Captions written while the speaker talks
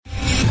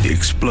The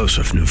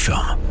explosive new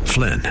film,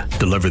 Flynn,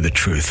 deliver the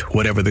truth,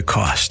 whatever the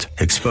cost.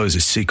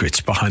 Exposes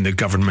secrets behind the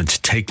government's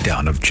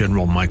takedown of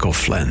General Michael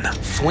Flynn.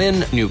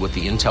 Flynn knew what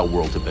the intel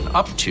world had been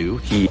up to.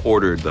 He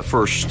ordered the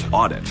first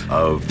audit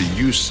of the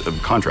use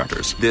of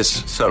contractors.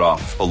 This set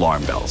off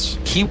alarm bells.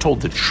 He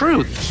told the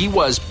truth. He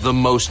was the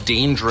most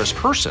dangerous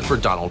person for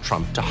Donald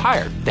Trump to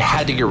hire. They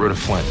had to get rid of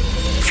Flynn.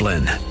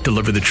 Flynn,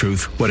 deliver the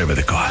truth, whatever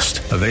the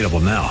cost. Available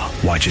now.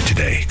 Watch it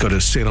today. Go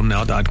to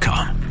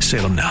salemnow.com.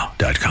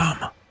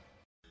 salemnow.com.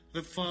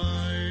 The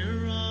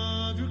fire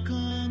of your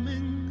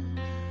coming,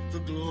 the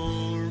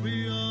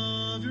glory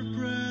of your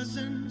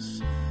presence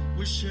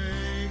will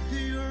shake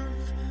the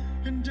earth,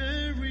 and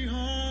every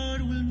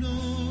heart will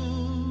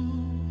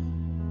know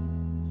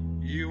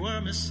you are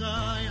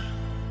Messiah,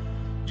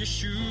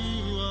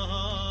 Yeshua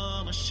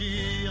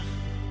HaMashiach,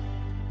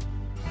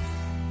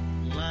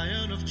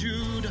 Lion of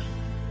Judah,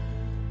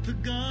 the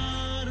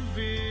God of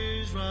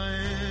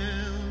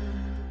Israel,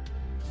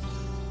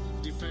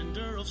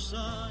 Defender of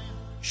Zion.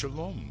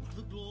 Shalom.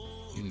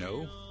 You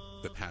know,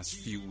 the past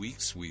few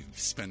weeks we've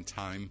spent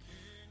time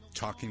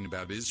talking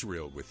about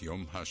Israel with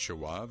Yom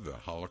HaShoah, the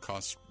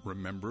Holocaust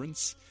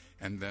remembrance,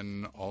 and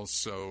then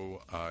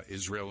also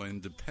Israel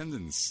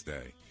Independence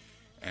Day.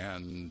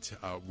 And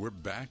we're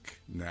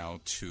back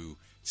now to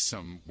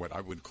some, what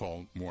I would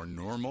call more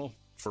normal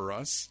for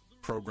us,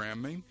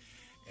 programming.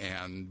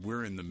 And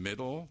we're in the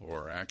middle,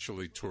 or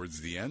actually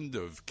towards the end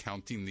of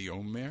Counting the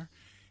Omer.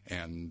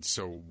 And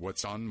so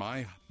what's on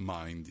my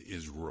mind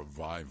is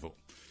revival.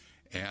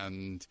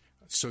 And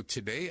so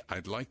today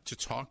I'd like to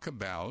talk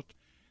about,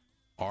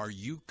 are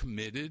you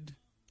committed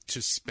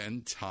to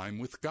spend time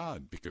with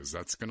God? Because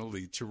that's going to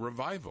lead to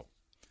revival.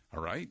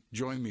 All right?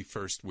 Join me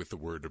first with a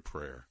word of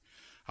prayer.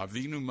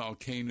 Avinu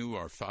Malkeinu,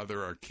 our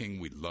Father, our King,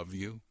 we love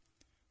you.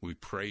 We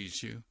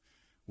praise you.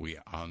 We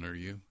honor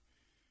you.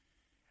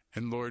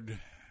 And Lord,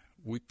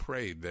 we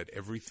pray that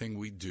everything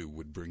we do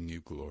would bring you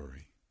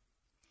glory.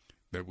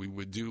 That we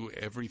would do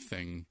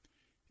everything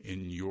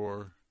in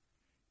your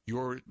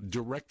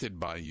directed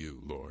by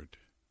you, Lord.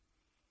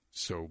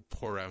 So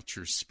pour out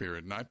your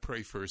Spirit. And I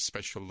pray for a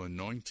special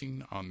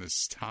anointing on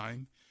this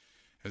time.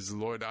 As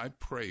Lord, I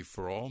pray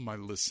for all my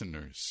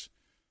listeners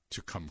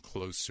to come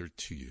closer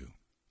to you.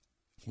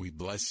 We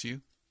bless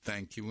you,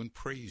 thank you, and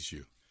praise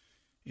you.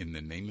 In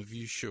the name of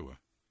Yeshua.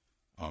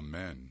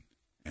 Amen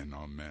and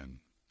amen.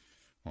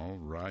 All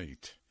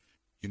right.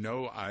 You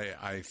know,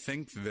 I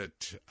think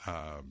that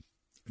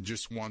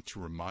just want to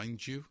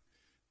remind you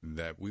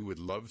that we would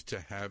love to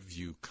have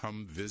you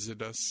come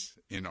visit us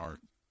in our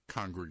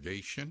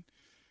congregation.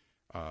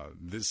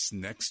 This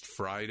next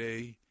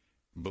Friday,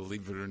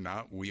 believe it or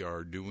not, we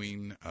are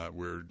doing,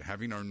 we're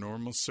having our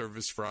normal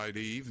service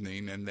Friday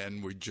evening, and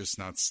then we're just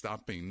not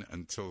stopping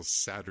until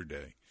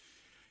Saturday.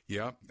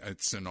 Yep,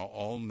 it's an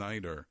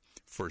all-nighter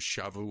for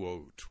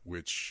Shavuot,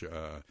 which,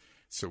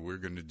 so we're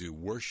going to do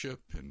worship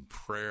and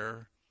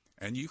prayer,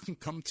 and you can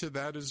come to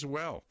that as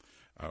well.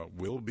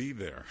 We'll be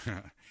there.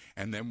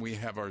 And then we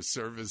have our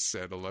service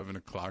at 11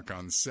 o'clock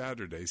on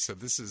Saturday. So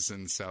this is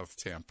in South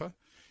Tampa.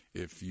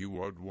 If you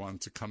would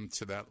want to come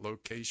to that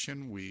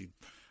location, we'd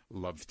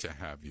love to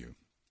have you.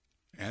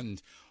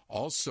 And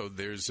also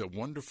there's a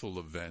wonderful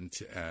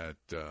event at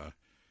the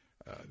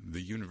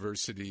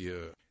university.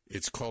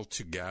 It's called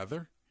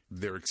Together.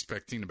 They're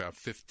expecting about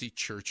 50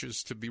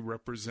 churches to be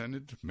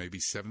represented, maybe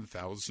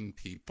 7,000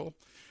 people,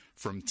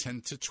 from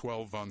 10 to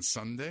 12 on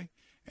Sunday.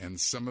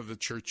 And some of the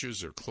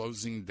churches are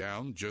closing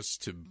down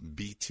just to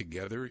be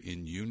together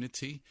in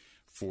unity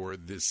for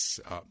this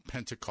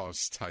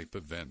Pentecost-type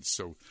event.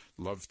 So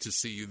love to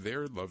see you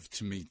there, love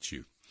to meet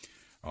you.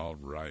 All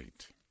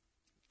right.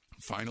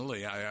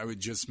 Finally, I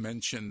would just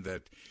mention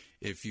that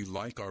if you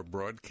like our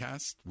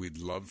broadcast, we'd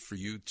love for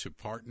you to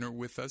partner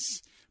with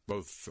us,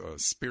 both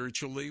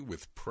spiritually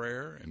with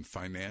prayer and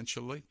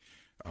financially.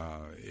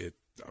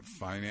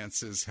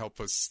 Finances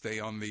help us stay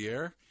on the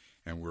air.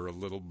 And we're a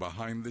little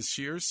behind this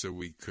year, so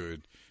we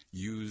could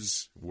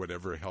use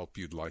whatever help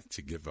you'd like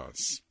to give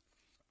us.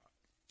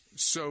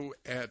 So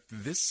at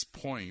this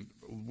point,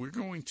 we're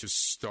going to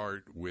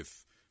start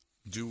with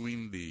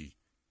doing the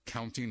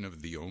counting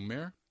of the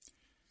Omer.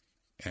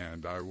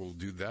 And I will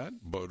do that.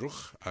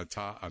 Baruch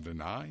atah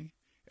Adonai,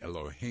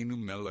 Eloheinu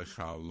melech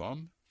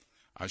haolam,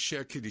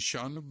 asher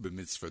kidishanu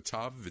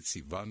b'mitzvotav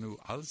v'tzivanu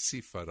al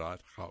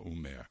sifarat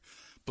ha'omer.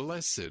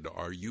 Blessed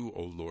are you,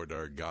 O Lord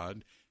our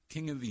God,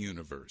 King of the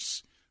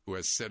universe, who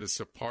has set us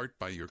apart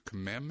by your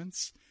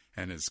commandments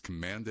and has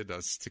commanded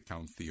us to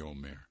count the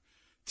Omer.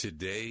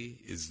 Today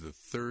is the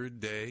third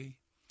day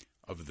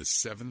of the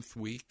 7th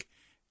week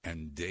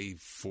and day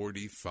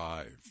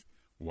 45.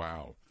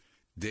 Wow.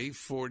 Day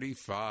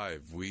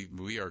 45.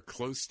 We are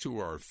close to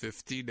our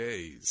 50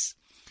 days.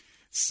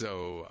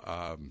 So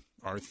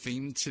our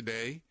theme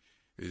today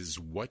is,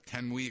 what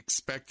can we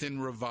expect in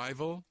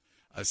revival?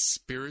 A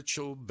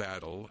spiritual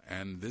battle,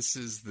 and this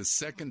is the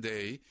second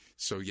day.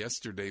 So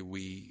yesterday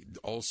we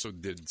also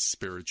did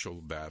spiritual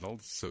battle,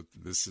 so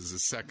this is the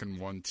second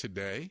one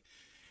today.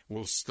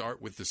 We'll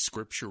start with the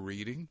scripture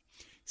reading.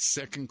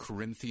 2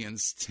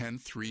 Corinthians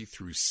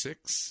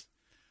 10:3-6,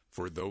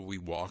 for though we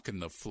walk in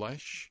the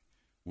flesh,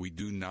 we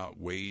do not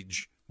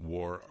wage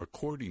war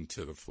according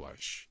to the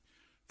flesh.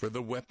 For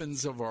the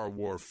weapons of our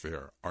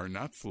warfare are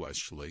not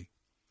fleshly,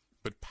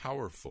 but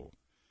powerful,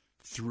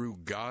 through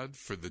God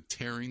for the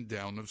tearing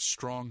down of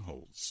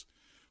strongholds.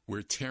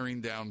 We're tearing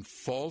down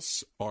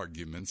false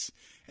arguments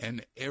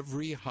and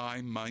every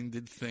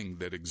high-minded thing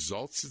that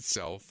exalts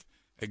itself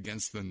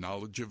against the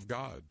knowledge of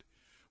God.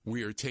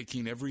 We are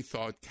taking every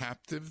thought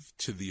captive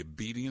to the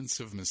obedience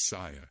of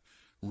Messiah,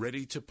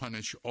 ready to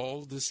punish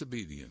all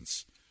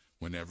disobedience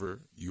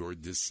whenever your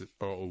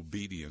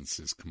obedience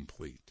is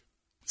complete.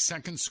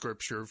 Second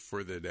scripture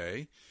for the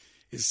day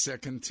is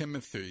 2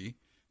 Timothy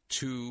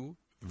 2,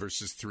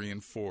 verses 3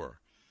 and 4.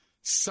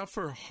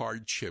 Suffer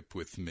hardship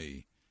with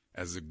me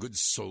as a good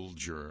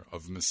soldier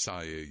of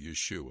Messiah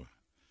Yeshua.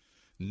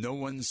 No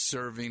one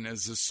serving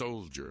as a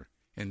soldier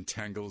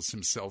entangles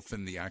himself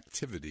in the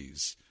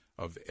activities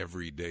of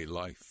everyday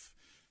life,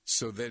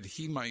 so that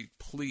he might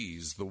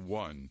please the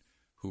one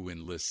who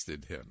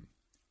enlisted him.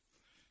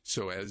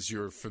 So as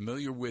you're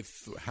familiar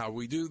with how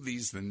we do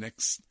these, the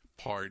next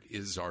part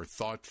is our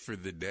thought for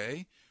the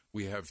day.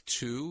 We have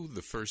two.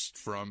 The first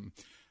from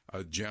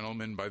a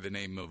gentleman by the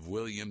name of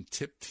William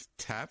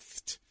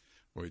Taft,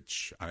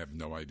 which I have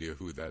no idea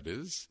who that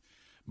is.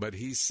 But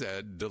he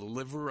said,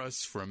 deliver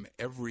us from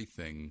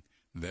everything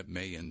that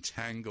may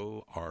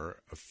entangle our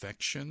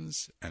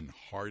affections and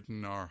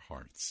harden our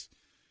hearts.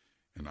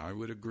 And I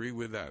would agree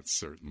with that,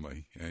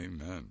 certainly.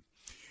 Amen.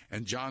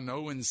 And John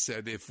Owen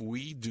said, if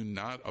we do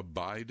not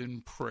abide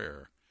in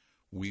prayer,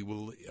 we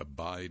will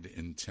abide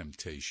in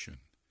temptation.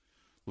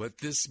 Let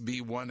this be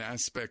one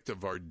aspect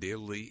of our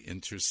daily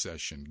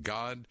intercession.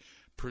 God,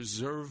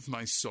 preserve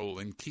my soul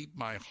and keep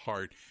my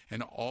heart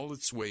and all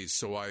its ways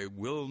so I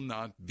will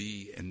not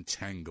be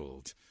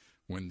entangled.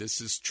 When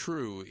this is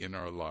true in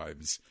our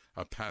lives,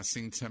 a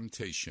passing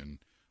temptation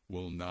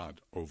will not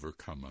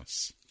overcome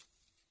us.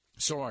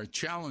 So our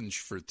challenge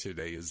for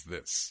today is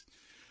this.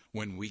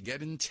 When we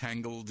get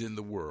entangled in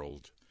the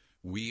world,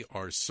 we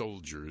are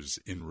soldiers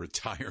in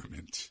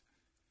retirement.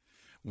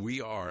 We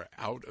are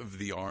out of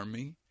the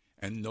army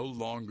and no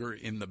longer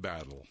in the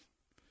battle.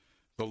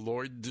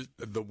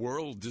 The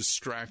world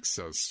distracts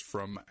us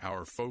from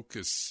our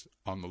focus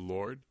on the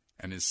Lord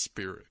and His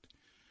Spirit.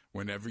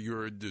 Whenever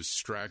your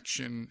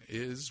distraction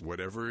is,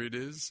 whatever it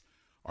is,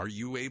 are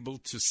you able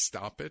to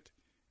stop it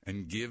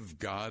and give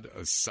God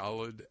a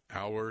solid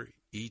hour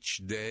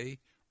each day?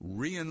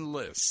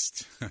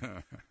 Re-enlist.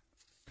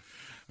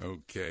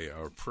 Okay,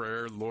 our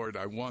prayer, Lord,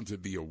 I want to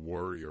be a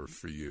warrior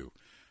for you.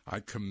 I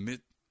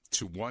commit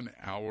to 1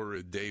 hour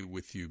a day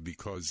with you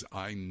because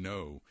I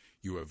know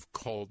you have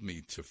called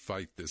me to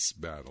fight this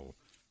battle.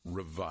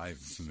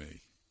 Revive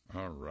me.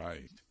 All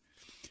right.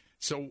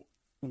 So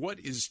what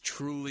is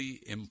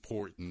truly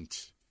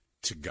important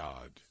to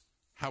God?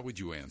 How would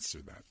you answer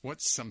that?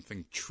 What's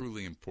something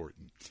truly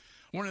important?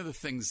 One of the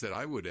things that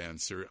I would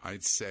answer,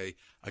 I'd say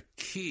a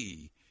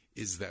key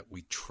is that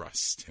we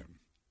trust Him.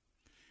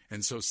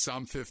 And so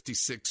Psalm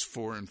 56,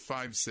 4 and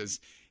 5 says,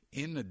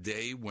 in a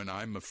day when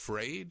I'm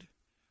afraid,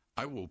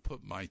 I will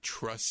put my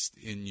trust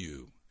in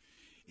you.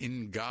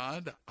 In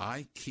God,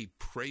 I keep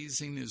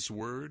praising His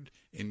word.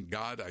 In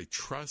God, I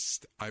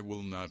trust. I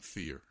will not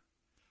fear.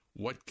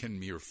 What can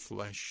mere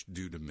flesh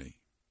do to me?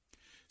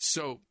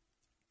 So,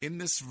 in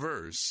this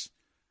verse,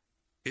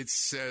 it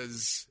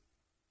says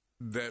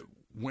that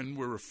when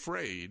we're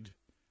afraid,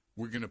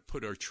 we're going to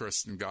put our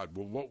trust in God.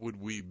 Well, what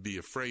would we be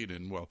afraid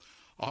in? Well,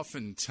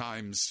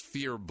 oftentimes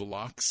fear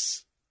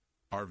blocks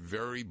our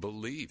very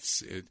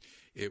beliefs. It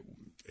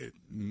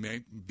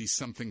may be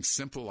something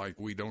simple like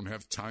we don't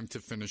have time to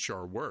finish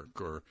our work,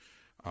 or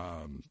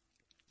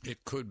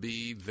it could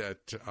be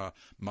that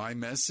my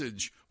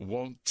message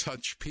won't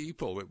touch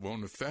people, it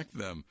won't affect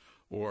them,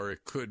 or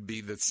it could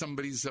be that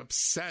somebody's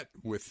upset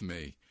with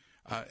me,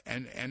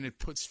 and it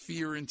puts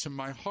fear into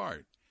my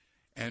heart.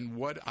 And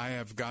what I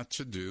have got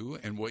to do,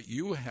 and what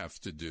you have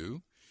to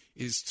do,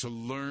 is to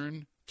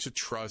learn to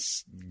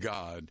trust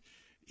God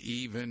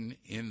even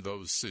in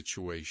those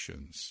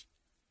situations.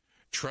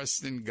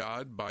 Trust in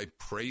God by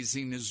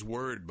praising His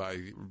word,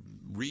 by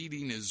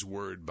reading His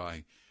word,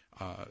 by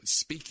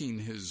speaking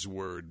His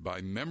word,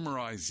 by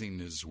memorizing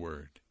His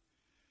word.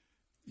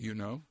 You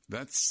know,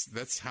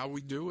 that's how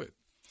we do it.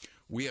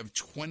 We have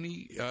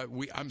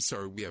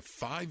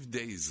 5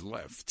 days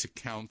left to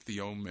count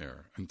the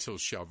Omer until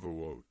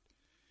Shavuot.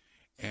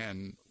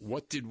 And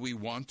what did we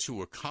want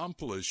to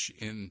accomplish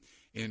in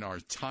our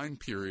time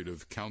period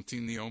of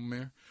counting the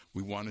Omer?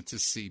 We wanted to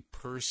see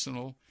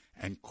personal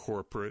and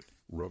corporate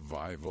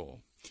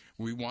revival.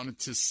 We wanted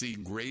to see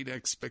great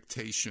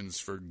expectations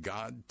for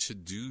God to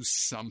do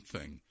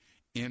something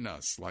in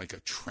us, like a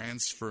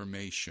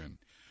transformation.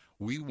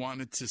 We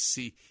wanted to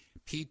see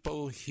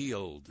people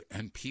healed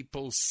and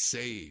people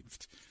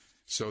saved.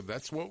 So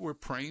that's what we're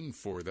praying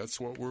for. That's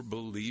what we're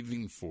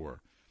believing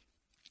for.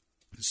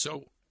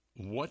 So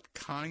what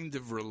kind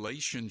of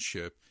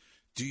relationship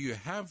do you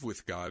have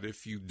with God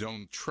if you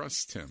don't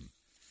trust Him?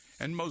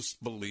 And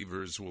most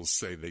believers will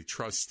say they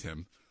trust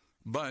him.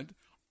 But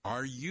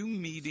are you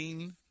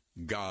meeting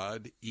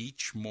God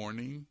each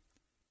morning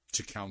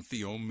to count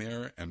the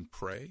Omer and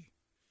pray?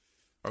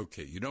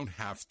 Okay, you don't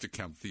have to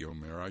count the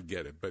Omer, I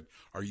get it. But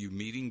are you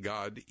meeting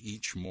God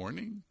each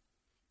morning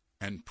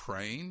and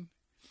praying?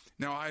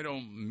 Now, I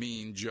don't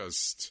mean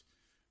just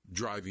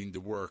driving to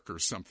work or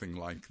something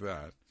like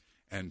that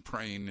and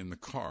praying in the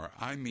car.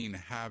 I mean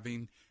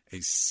having a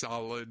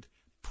solid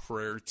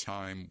prayer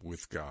time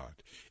with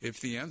God.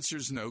 If the answer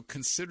is no,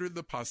 consider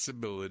the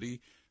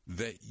possibility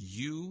that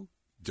you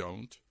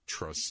don't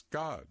trust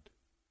God.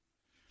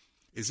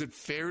 Is it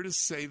fair to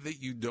say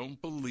that you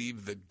don't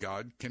believe that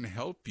God can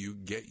help you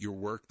get your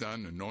work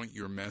done, anoint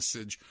your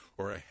message,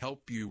 or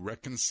help you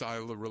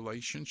reconcile a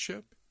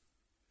relationship?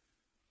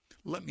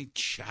 Let me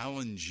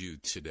challenge you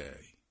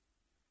today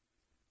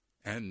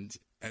and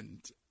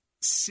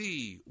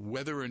see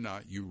whether or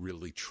not you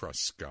really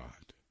trust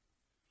God.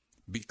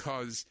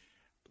 Because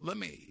let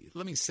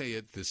me say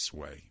it this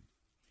way.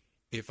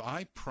 If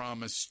I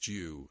promised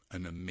you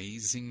an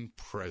amazing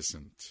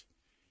present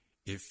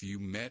if you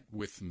met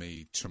with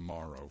me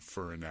tomorrow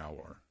for an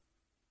hour,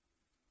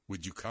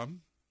 would you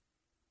come?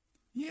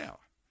 Yeah.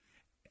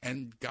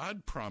 And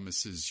God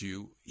promises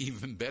you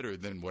even better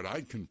than what I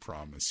can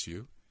promise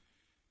you.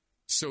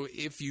 So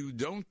if you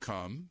don't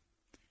come,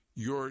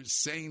 you're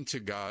saying to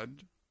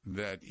God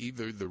that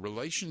either the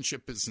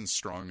relationship isn't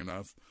strong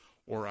enough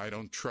or I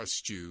don't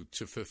trust you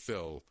to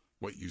fulfill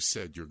what you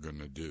said you're going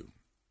to do.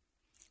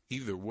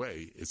 Either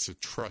way, it's a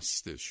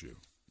trust issue.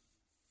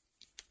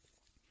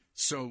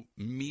 So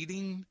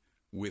meeting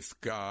with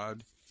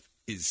God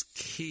is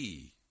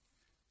key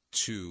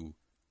to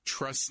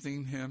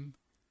trusting him.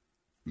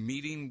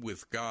 Meeting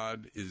with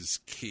God is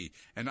key.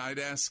 And I'd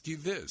ask you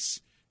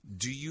this.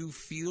 Do you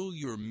feel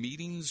your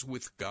meetings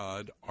with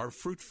God are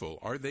fruitful?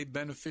 Are they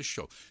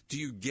beneficial? Do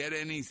you get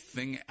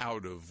anything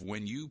out of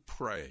when you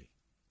pray?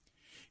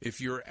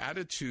 If your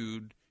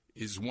attitude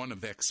is one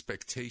of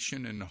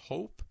expectation and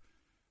hope,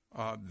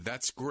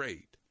 that's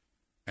great.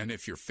 And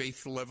if your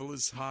faith level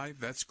is high,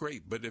 that's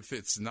great. But if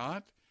it's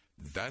not,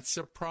 that's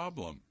a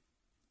problem.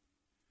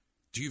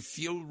 Do you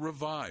feel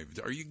revived?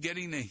 Are you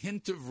getting a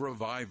hint of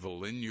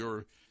revival in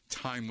your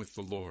time with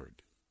the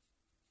Lord?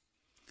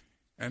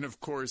 And of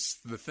course,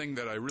 the thing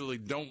that I really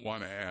don't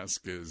want to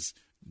ask is,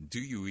 do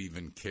you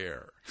even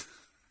care?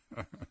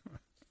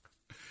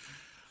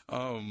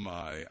 Oh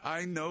my,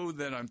 I know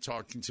that I'm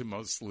talking to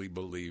mostly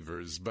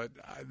believers, but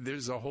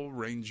there's a whole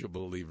range of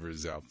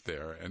believers out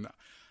there. And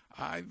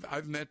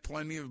I've met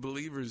plenty of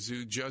believers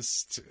who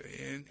just,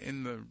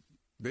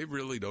 they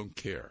really don't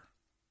care.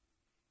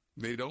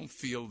 They don't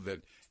feel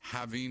that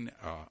having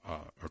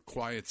a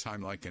quiet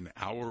time, like an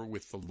hour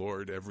with the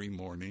Lord every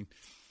morning,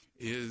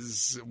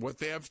 is what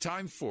they have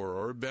time for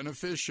or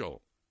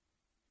beneficial.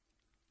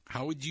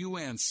 How would you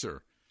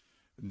answer?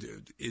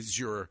 Is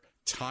your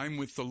time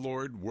with the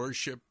Lord,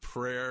 worship,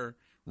 prayer,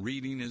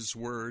 reading his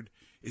word,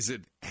 is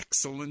it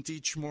excellent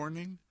each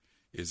morning?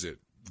 Is it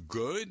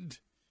good?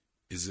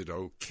 Is it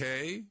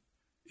okay?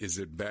 Is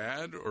it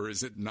bad? Or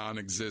is it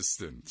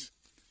non-existent?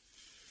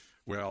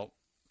 Well,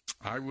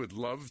 I would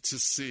love to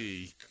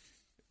see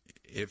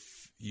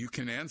if you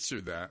can answer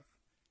that.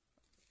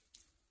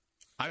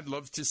 I'd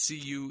love to see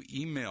you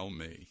email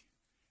me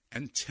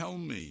and tell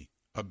me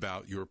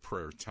about your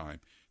prayer time.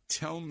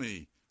 Tell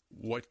me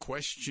what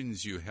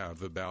questions you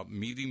have about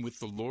meeting with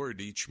the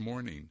Lord each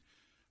morning.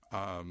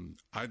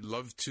 I'd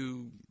love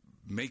to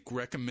make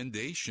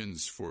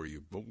recommendations for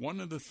you. But one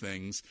of the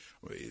things,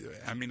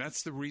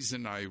 that's the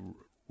reason I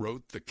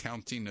wrote the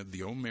Counting of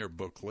the Omer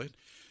booklet,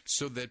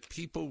 so that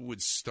people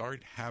would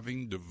start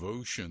having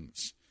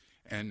devotions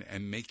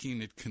and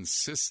making it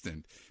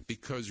consistent,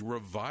 because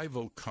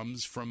revival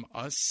comes from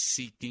us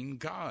seeking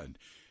God.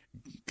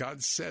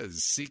 God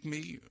says, seek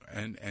me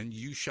and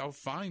you shall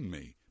find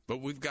me.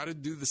 But we've got to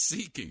do the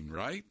seeking,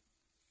 right?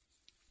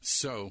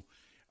 So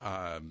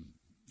I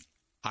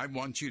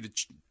want you to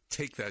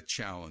take that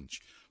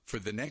challenge. For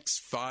the next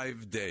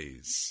 5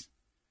 days,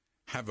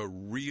 have a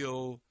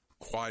real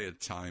quiet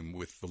time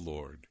with the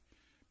Lord.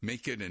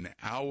 Make it an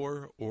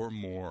hour or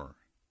more.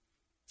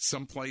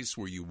 Someplace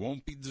where you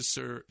won't be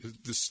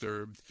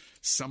disturbed.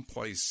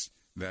 Someplace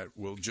that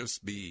will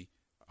just be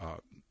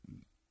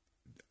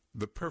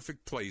the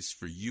perfect place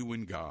for you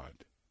and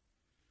God.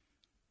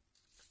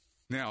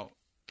 Now,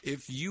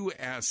 if you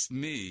asked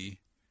me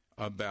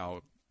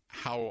about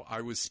how I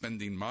was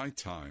spending my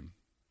time,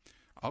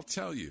 I'll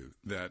tell you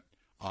that,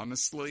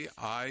 honestly,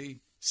 I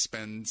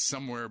spend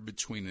somewhere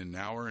between an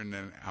hour and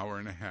an hour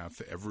and a half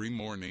every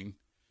morning.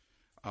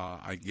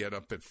 I get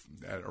up at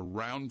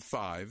around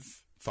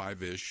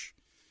 5-ish,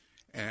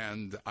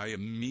 and I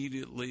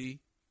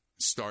immediately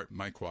start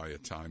my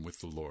quiet time with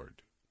the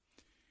Lord.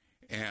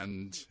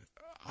 And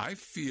I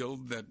feel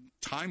that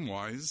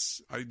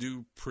time-wise, I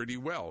do pretty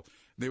well.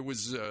 There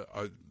was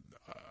a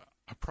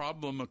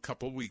problem a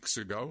couple weeks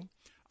ago.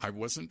 I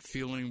wasn't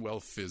feeling well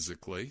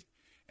physically,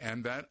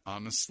 and that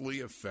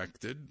honestly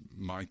affected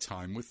my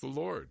time with the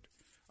Lord.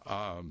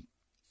 I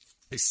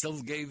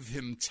still gave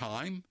him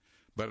time,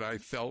 but I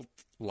felt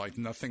like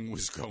nothing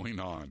was going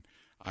on.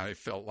 I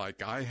felt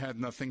like I had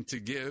nothing to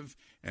give,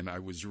 and I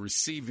was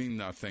receiving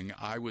nothing.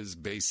 I was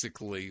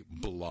basically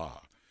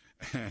blah.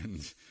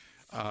 And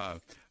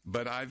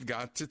but I've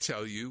got to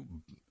tell you,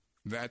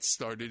 that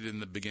started in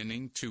the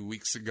beginning 2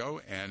 weeks ago,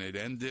 and it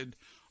ended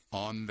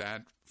on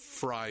that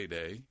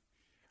Friday.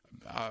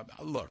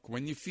 Look,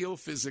 when you feel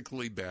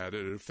physically bad,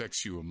 it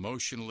affects you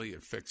emotionally, it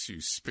affects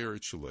you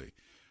spiritually.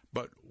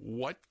 But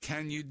what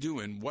can you do,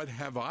 and what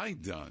have I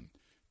done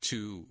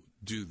to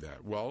do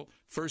that? Well,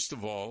 first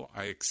of all,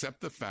 I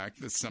accept the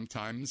fact that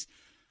sometimes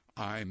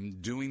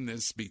I'm doing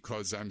this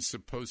because I'm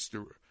supposed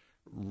to,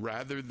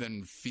 rather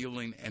than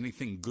feeling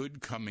anything good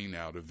coming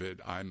out of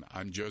it, I'm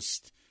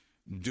just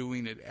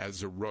doing it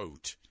as a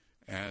rote.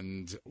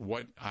 And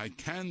what I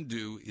can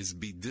do is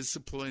be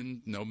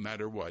disciplined no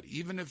matter what,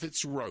 even if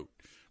it's rote.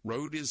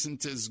 Rote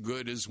isn't as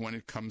good as when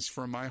it comes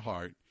from my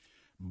heart,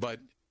 but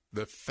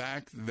the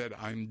fact that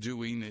I'm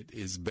doing it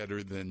is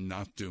better than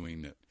not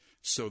doing it.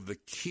 So the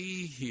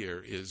key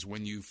here is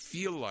when you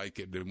feel like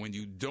it and when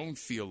you don't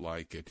feel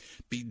like it,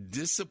 be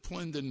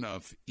disciplined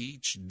enough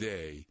each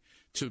day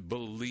to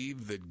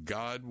believe that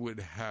God would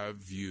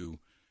have you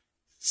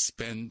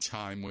spend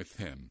time with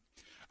him.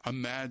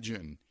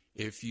 Imagine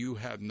if you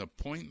had an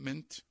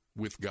appointment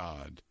with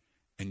God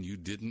and you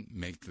didn't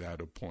make that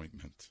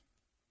appointment.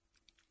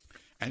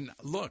 And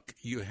look,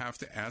 you have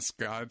to ask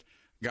God,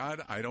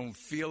 God, I don't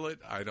feel it,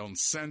 I don't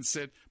sense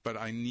it, but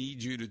I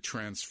need you to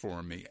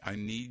transform me. I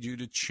need you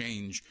to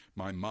change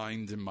my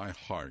mind and my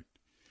heart.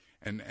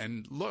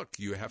 And look,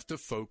 you have to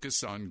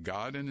focus on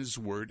God and his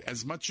word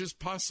as much as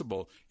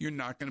possible. You're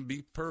not going to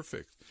be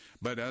perfect.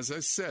 But as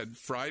I said,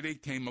 Friday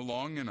came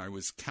along and I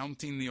was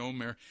counting the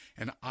Omer,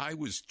 and I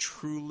was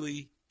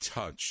truly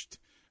touched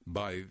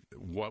by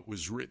what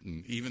was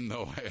written. Even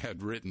though I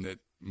had written it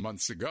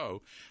months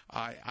ago,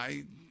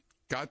 I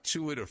got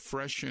to it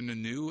afresh and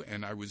anew,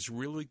 and I was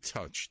really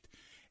touched.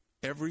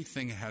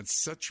 Everything had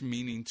such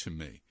meaning to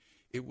me.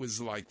 It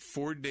was like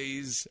 4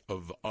 days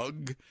of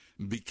ugh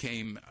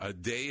became a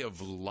day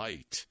of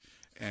light.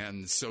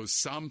 And so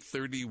Psalm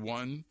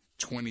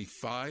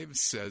 31:25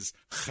 says,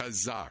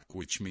 Chazak,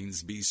 which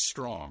means be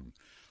strong.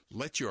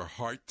 Let your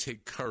heart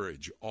take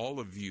courage, all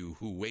of you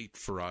who wait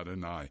for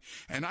Adonai.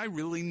 And I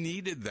really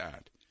needed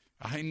that.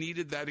 I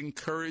needed that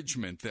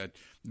encouragement that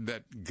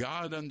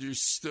God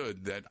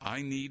understood that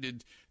I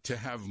needed to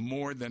have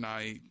more than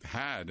I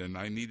had, and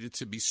I needed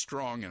to be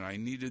strong, and I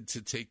needed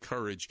to take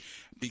courage,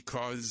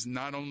 because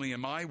not only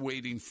am I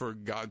waiting for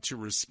God to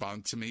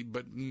respond to me,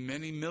 but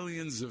many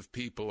millions of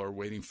people are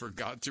waiting for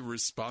God to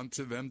respond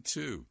to them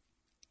too.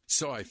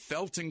 So I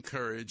felt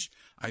encouraged.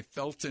 I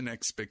felt an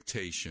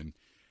expectation.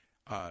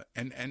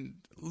 And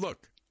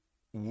look,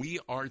 we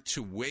are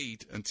to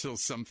wait until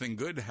something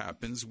good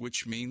happens,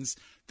 which means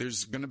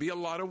there's going to be a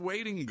lot of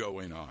waiting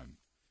going on.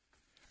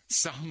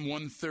 Psalm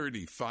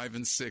 130, 5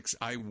 and 6,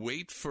 I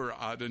wait for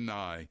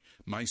Adonai,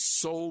 my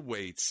soul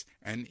waits,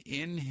 and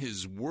in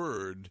his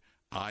word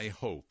I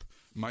hope.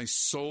 My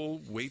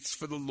soul waits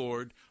for the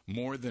Lord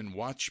more than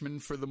watchmen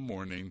for the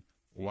morning,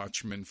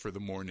 watchmen for the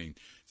morning.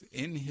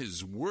 In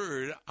his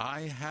word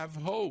I have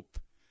hope.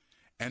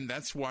 And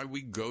that's why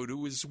we go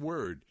to his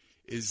word.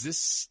 Is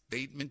this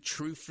statement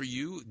true for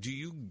you? Do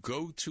you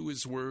go to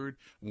his word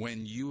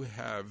when you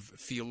have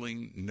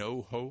feeling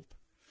no hope?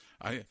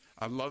 I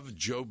love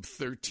Job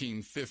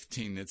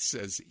 13:15. It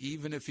says,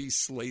 even if he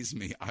slays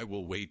me, I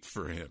will wait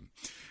for him.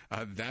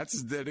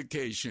 That's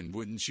dedication.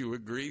 Wouldn't you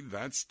agree?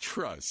 That's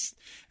trust.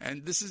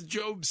 And this is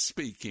Job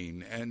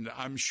speaking, and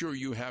I'm sure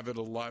you have it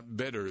a lot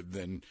better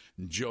than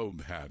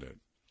Job had it.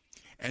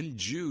 And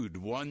Jude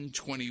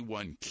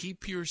 1:21,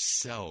 keep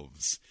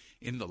yourselves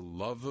in the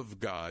love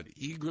of God,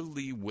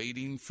 eagerly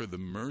waiting for the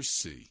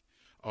mercy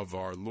of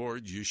our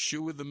Lord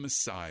Yeshua the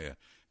Messiah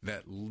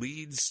that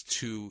leads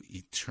to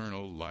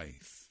eternal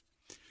life.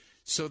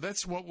 So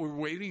that's what we're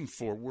waiting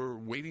for. We're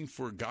waiting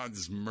for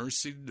God's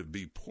mercy to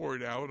be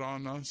poured out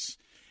on us.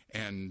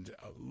 And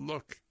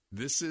look,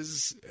 this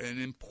is an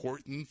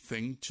important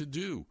thing to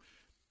do.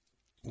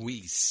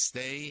 We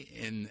stay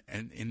in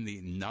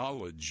the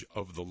knowledge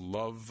of the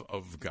love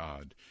of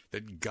God,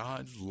 that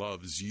God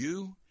loves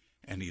you,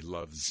 and he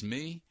loves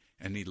me,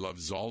 and he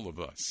loves all of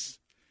us.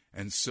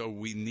 And so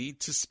we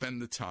need to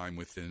spend the time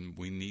with him.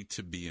 We need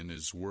to be in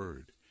his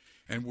word.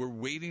 And we're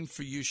waiting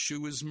for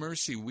Yeshua's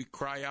mercy. We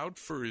cry out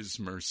for his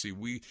mercy.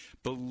 We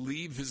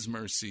believe his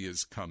mercy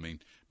is coming.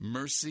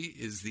 Mercy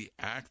is the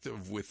act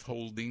of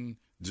withholding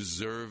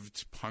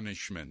deserved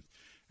punishment.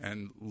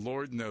 And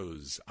Lord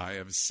knows I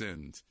have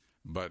sinned,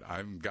 but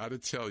I've got to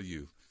tell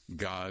you,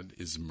 God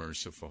is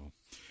merciful.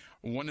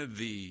 One of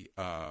the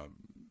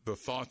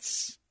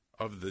thoughts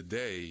of the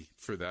day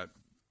for that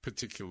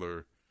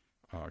particular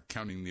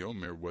counting the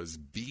Omer was,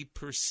 be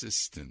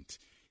persistent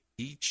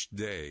each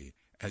day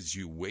as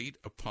you wait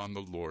upon the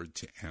Lord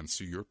to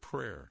answer your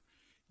prayer.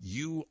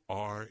 You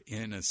are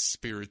in a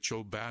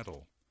spiritual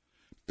battle.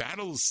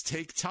 Battles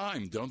take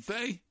time, don't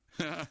they?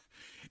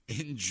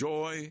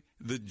 Enjoy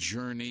the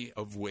journey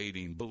of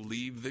waiting.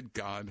 Believe that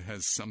God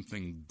has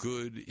something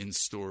good in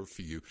store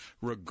for you,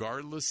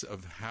 regardless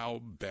of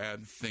how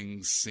bad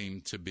things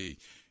seem to be.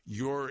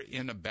 You're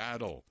in a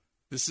battle.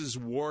 This is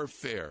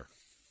warfare.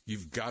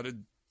 You've got to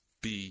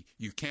be,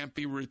 you can't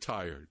be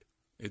retired.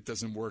 It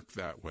doesn't work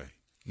that way,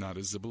 not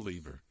as a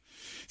believer.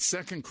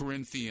 2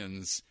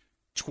 Corinthians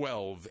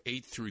 12,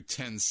 8 through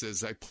 10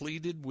 says, I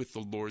pleaded with the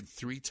Lord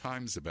 3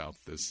 times about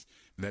this,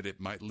 that it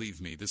might leave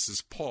me. This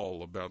is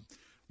Paul about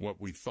what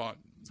we thought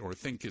or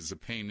think is a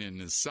pain in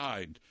his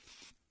side.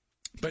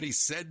 But he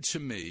said to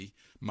me,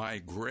 my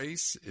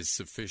grace is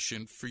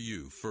sufficient for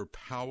you, for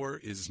power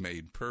is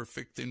made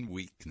perfect in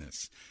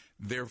weakness.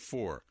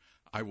 Therefore,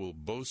 I will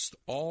boast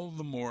all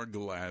the more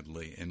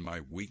gladly in my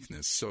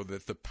weakness, so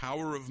that the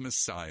power of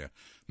Messiah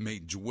may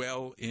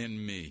dwell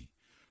in me.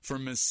 For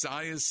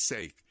Messiah's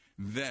sake,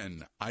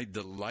 then I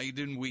delight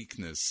in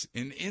weakness,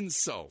 in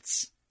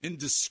insults, in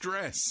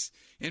distress,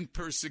 in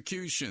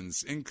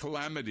persecutions, in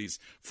calamities.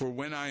 For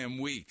when I am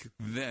weak,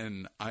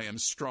 then I am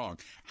strong.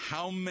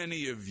 How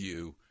many of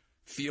you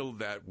feel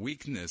that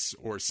weakness,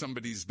 or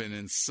somebody's been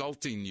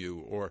insulting you,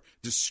 or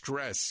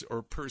distress,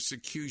 or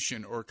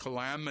persecution, or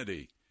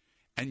calamity,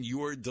 and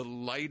you're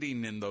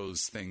delighting in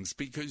those things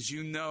because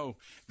you know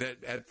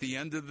that at the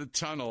end of the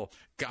tunnel,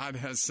 God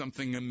has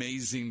something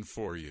amazing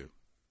for you?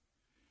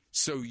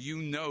 So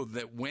you know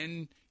that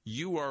when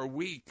you are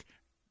weak,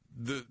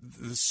 the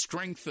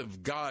strength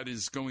of God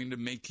is going to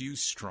make you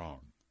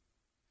strong.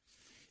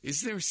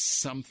 Is there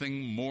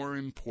something more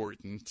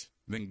important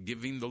than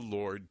giving the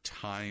Lord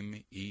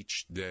time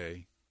each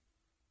day?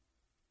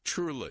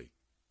 Truly,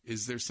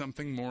 is there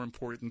something more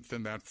important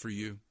than that for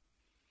you?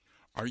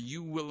 Are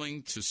you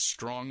willing to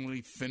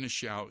strongly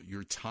finish out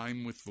your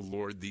time with the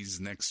Lord these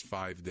next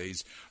 5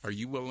 days? Are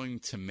you willing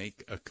to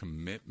make a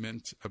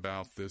commitment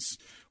about this?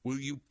 Will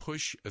you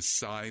push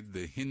aside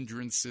the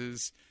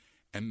hindrances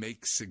and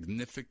make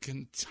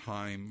significant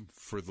time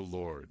for the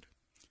Lord?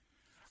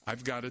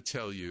 I've got to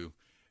tell you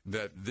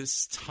that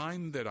this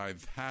time that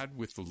I've had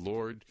with the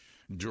Lord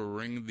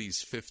during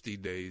these 50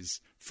 days,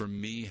 for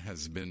me,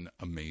 has been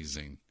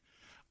amazing.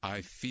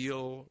 I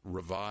feel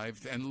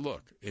revived. And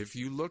look, if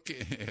you look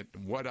at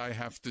what I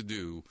have to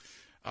do,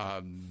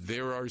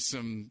 there are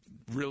some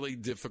really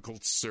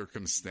difficult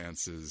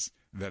circumstances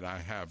that I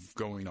have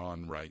going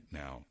on right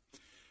now.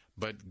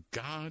 But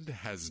God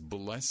has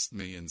blessed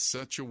me in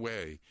such a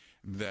way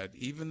that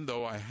even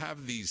though I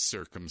have these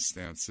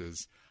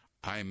circumstances,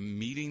 I'm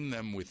meeting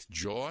them with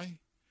joy.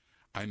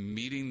 I'm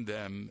meeting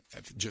them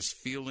just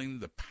feeling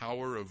the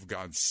power of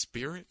God's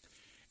Spirit.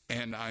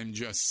 And I'm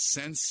just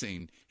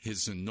sensing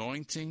his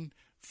anointing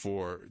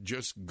for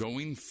just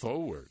going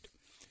forward.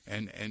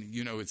 And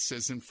you know, it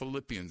says in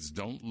Philippians,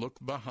 don't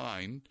look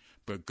behind,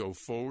 but go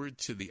forward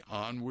to the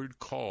onward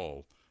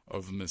call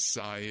of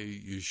Messiah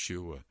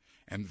Yeshua.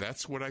 And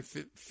that's what I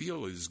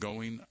feel is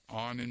going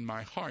on in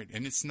my heart.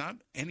 And it's not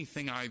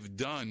anything I've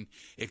done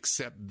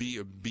except be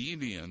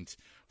obedient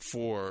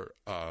for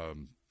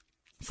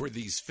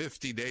these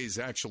 50 days,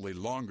 actually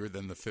longer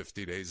than the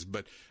 50 days.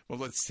 But, well,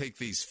 let's take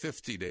these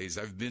 50 days.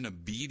 I've been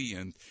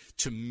obedient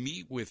to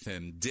meet with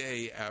him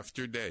day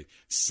after day,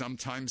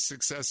 sometimes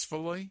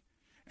successfully,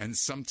 and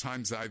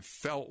sometimes I've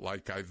felt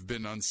like I've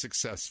been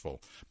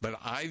unsuccessful. But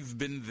I've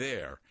been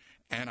there.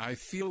 And I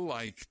feel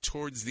like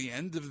towards the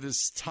end of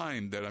this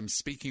time that I'm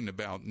speaking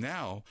about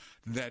now,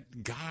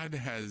 that God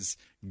has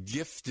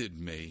gifted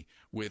me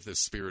with a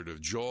spirit of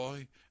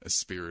joy, a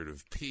spirit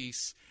of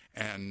peace,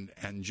 and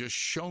just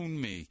shown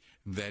me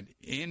that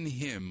in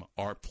him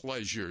are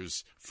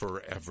pleasures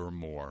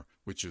forevermore,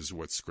 which is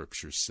what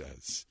Scripture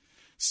says.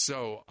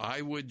 So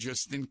I would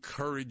just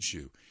encourage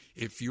you,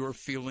 if you're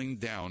feeling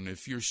down,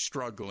 if you're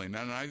struggling,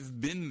 and I've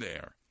been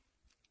there,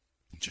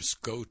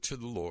 just go to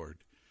the Lord.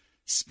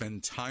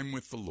 Spend time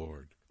with the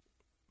Lord.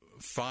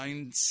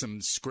 Find some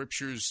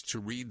scriptures to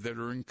read that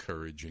are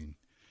encouraging.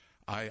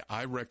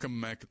 I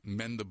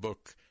recommend the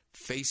book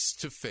Face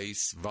to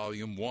Face,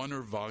 Volume 1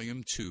 or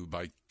Volume 2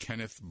 by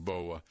Kenneth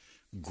Boa.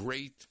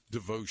 Great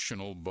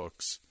devotional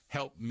books.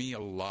 Helped me a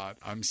lot.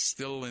 I'm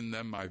still in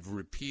them. I've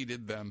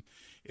repeated them.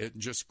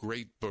 Just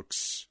great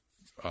books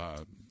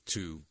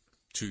to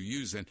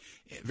use. And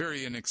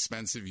very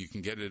inexpensive. You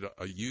can get it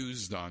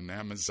used on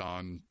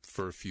Amazon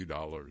for a few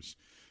dollars.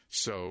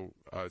 So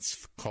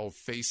it's called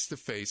Face to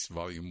Face,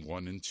 Volume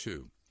 1 and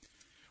 2.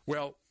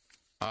 Well,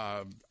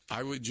 I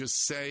would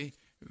just say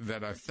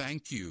that I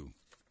thank you,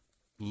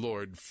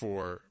 Lord,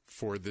 for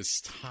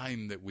this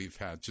time that we've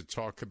had to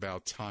talk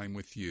about time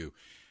with you.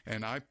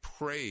 And I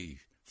pray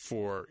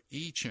for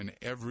each and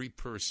every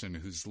person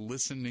who's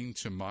listening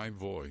to my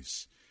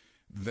voice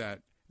that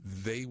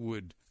they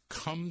would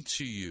come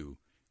to you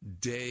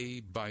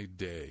day by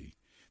day,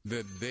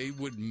 that they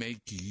would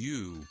make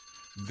you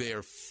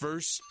their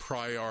first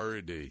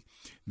priority,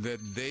 that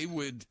they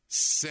would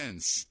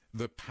sense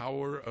the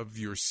power of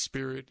your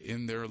Spirit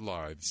in their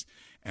lives,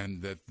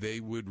 and that they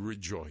would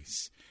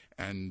rejoice,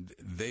 and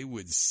they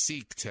would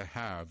seek to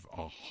have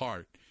a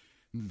heart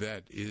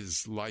that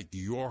is like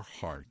your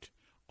heart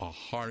a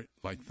heart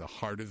like the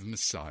heart of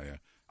Messiah.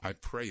 I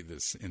pray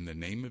this in the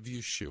name of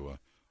Yeshua.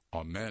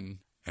 Amen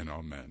and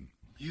amen.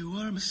 You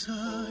are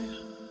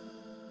Messiah,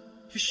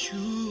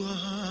 Yeshua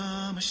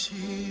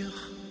HaMashiach,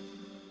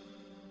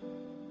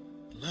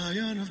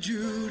 Lion of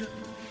Judah,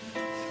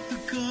 the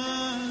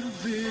God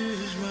of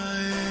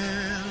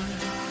Israel.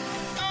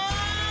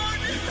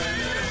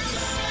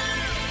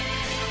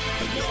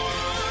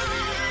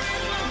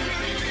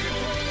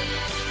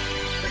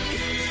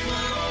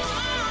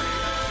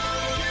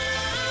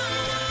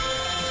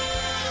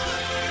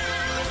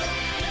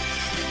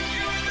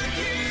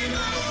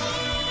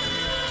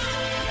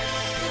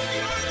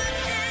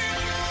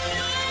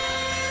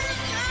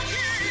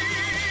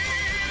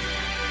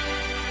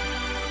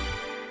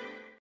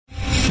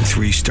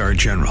 Three-star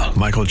General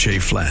Michael J.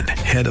 Flynn,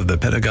 head of the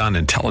Pentagon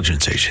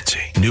Intelligence Agency,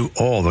 knew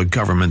all the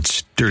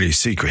government's dirty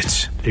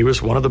secrets. He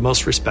was one of the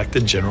most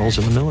respected generals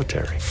in the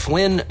military.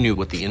 Flynn knew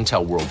what the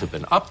intel world had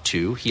been up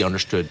to. He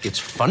understood its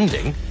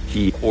funding.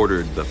 He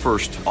ordered the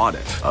first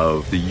audit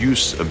of the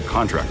use of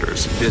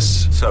contractors.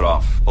 This set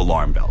off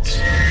alarm bells.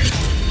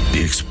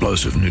 The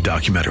explosive new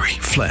documentary,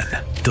 Flynn,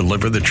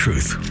 Deliver the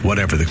Truth,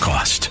 Whatever the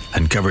Cost,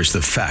 uncovers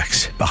the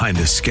facts behind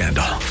this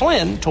scandal.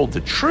 Flynn told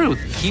the truth.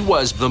 He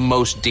was the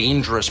most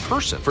dangerous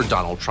person for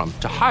Donald Trump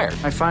to hire.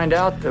 I find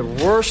out the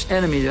worst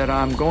enemy that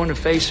I'm going to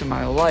face in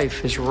my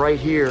life is right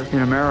here in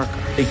America.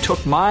 They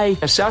took my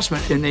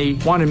assessment and they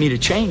wanted me to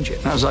change it.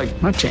 And I was like,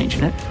 I'm not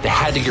changing it. They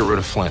had to get rid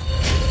of Flynn.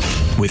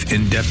 With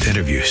in-depth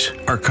interviews,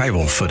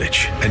 archival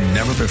footage, and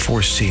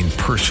never-before-seen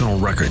personal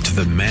records of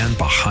the man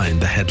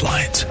behind the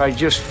headlines. I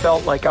just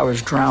felt like I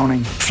was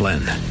drowning.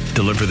 Flynn,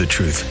 Deliver the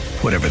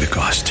Truth, Whatever the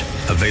Cost.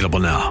 Available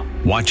now.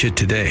 Watch it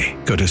today.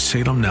 Go to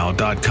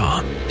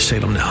salemnow.com.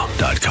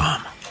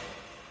 salemnow.com.